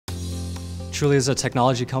Trulia is a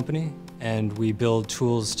technology company, and we build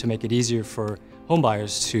tools to make it easier for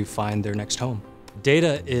homebuyers to find their next home.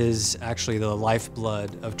 Data is actually the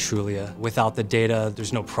lifeblood of Trulia. Without the data,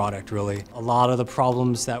 there's no product, really. A lot of the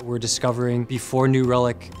problems that we're discovering before New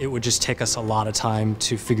Relic, it would just take us a lot of time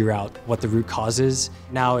to figure out what the root cause is.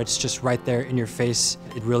 Now it's just right there in your face.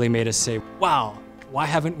 It really made us say, wow, why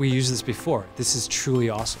haven't we used this before? This is truly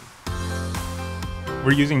awesome.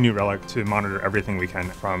 We're using New Relic to monitor everything we can,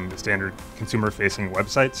 from the standard consumer-facing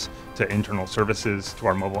websites to internal services to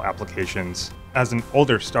our mobile applications. As an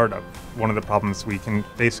older startup, one of the problems we can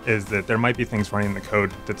face is that there might be things running in the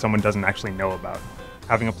code that someone doesn't actually know about.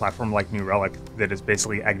 Having a platform like New Relic that is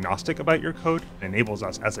basically agnostic about your code enables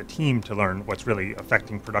us as a team to learn what's really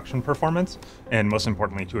affecting production performance, and most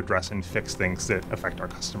importantly, to address and fix things that affect our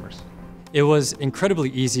customers. It was incredibly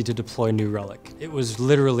easy to deploy New Relic. It was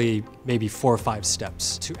literally maybe 4 or 5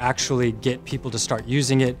 steps to actually get people to start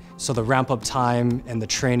using it, so the ramp-up time and the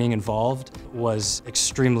training involved was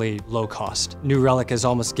extremely low cost. New Relic has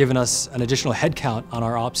almost given us an additional headcount on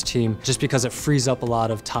our ops team just because it frees up a lot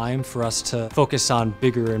of time for us to focus on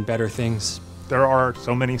bigger and better things. There are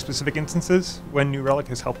so many specific instances when New Relic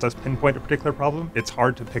has helped us pinpoint a particular problem. It's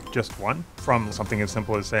hard to pick just one, from something as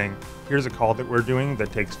simple as saying, here's a call that we're doing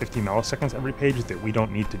that takes 50 milliseconds every page that we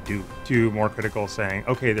don't need to do, to more critical saying,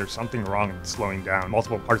 okay, there's something wrong and slowing down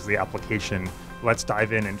multiple parts of the application. Let's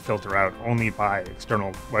dive in and filter out only by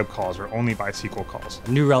external web calls or only by SQL calls.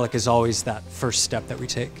 New Relic is always that first step that we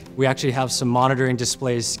take. We actually have some monitoring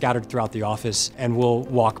displays scattered throughout the office, and we'll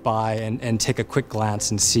walk by and take a quick glance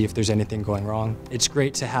and see if there's anything going wrong. It's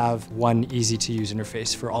great to have one easy-to-use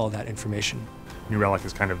interface for all of that information. New Relic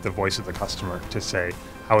is kind of the voice of the customer to say,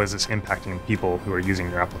 how is this impacting people who are using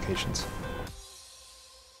your applications?